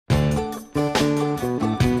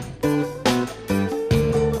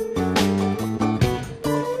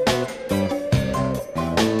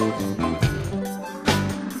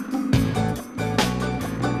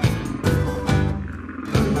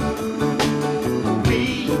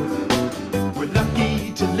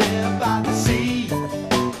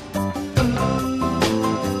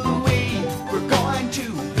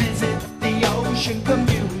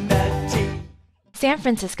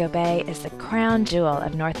Francisco Bay is the crown jewel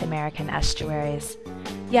of North American estuaries.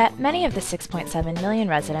 Yet many of the 6.7 million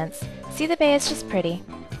residents see the bay as just pretty,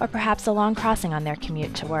 or perhaps a long crossing on their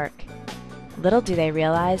commute to work. Little do they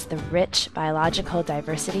realize the rich biological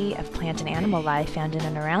diversity of plant and animal life found in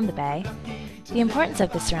and around the bay, the importance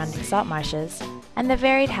of the surrounding salt marshes, and the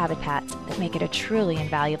varied habitats that make it a truly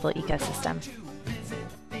invaluable ecosystem.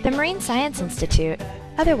 The Marine Science Institute,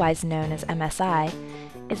 otherwise known as MSI,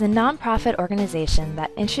 is a nonprofit organization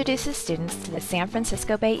that introduces students to the San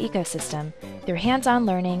Francisco Bay ecosystem through hands-on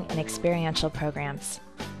learning and experiential programs.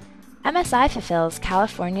 MSI fulfills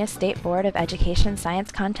California State Board of Education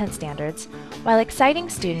science content standards while exciting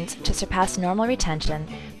students to surpass normal retention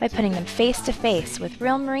by putting them face-to-face with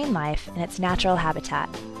real marine life in its natural habitat.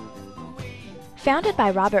 Founded by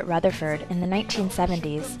Robert Rutherford in the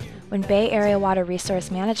 1970s, when Bay Area water resource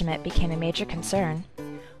management became a major concern,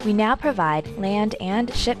 we now provide land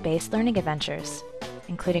and ship-based learning adventures,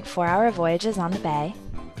 including 4-hour voyages on the bay,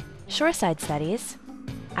 shoreside studies,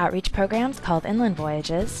 outreach programs called inland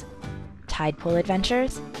voyages, tide pool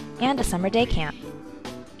adventures, and a summer day camp.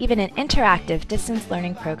 Even an interactive distance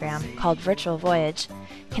learning program called Virtual Voyage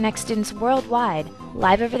connects students worldwide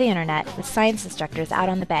live over the internet with science instructors out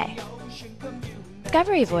on the bay.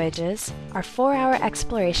 Discovery Voyages are 4-hour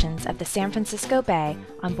explorations of the San Francisco Bay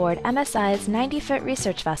on board MSI's 90-foot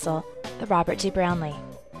research vessel, the Robert G. Brownlee.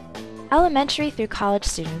 Elementary through college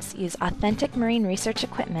students use authentic marine research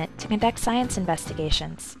equipment to conduct science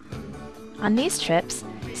investigations. On these trips,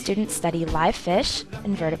 students study live fish,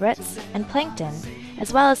 invertebrates, and plankton,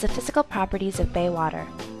 as well as the physical properties of bay water.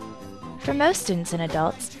 For most students and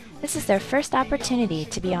adults, this is their first opportunity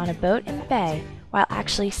to be on a boat in the bay while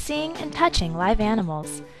actually seeing and touching live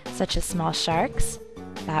animals, such as small sharks,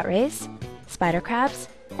 bat rays, spider crabs,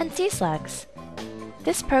 and sea slugs.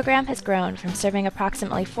 This program has grown from serving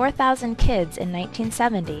approximately 4,000 kids in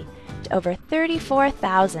 1970 to over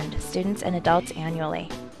 34,000 students and adults annually.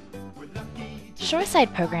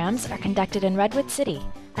 Shoreside programs are conducted in Redwood City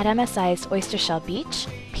at MSI's Oyster Shell Beach,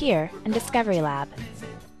 Pier, and Discovery Lab.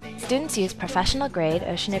 Students use professional-grade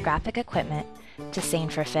oceanographic equipment to seine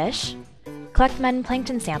for fish, collect mud and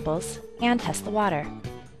plankton samples, and test the water.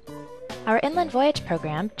 Our Inland Voyage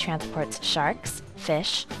program transports sharks,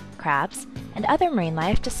 fish, crabs, and other marine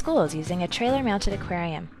life to schools using a trailer-mounted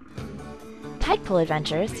aquarium. Tide pool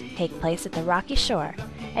adventures take place at the Rocky Shore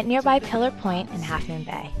at nearby Pillar Point and Half Moon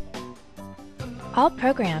Bay. All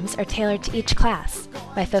programs are tailored to each class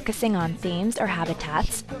by focusing on themes or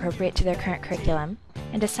habitats appropriate to their current curriculum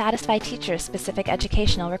and to satisfy teachers' specific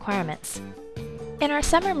educational requirements. In our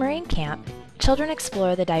summer marine camp, children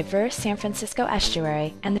explore the diverse San Francisco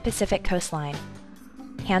estuary and the Pacific coastline.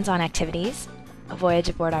 Hands-on activities, a voyage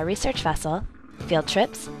aboard our research vessel, field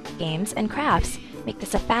trips, games, and crafts make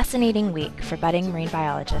this a fascinating week for budding marine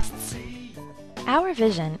biologists. Our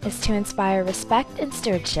vision is to inspire respect and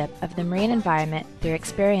stewardship of the marine environment through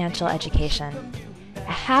experiential education.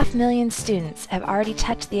 500,000 students have already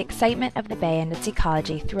touched the excitement of the bay and its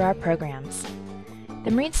ecology through our programs.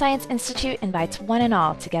 The Marine Science Institute invites one and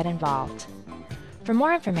all to get involved. For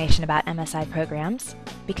more information about MSI programs,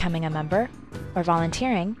 becoming a member, or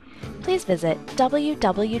volunteering, please visit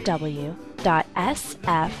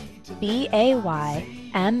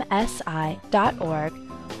www.sfbaymsi.org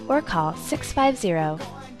or call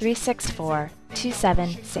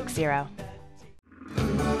 650-364-2760.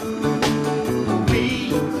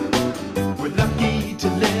 We're lucky to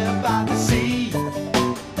live by the sea.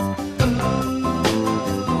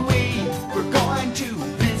 We're going to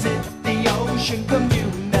visit the ocean.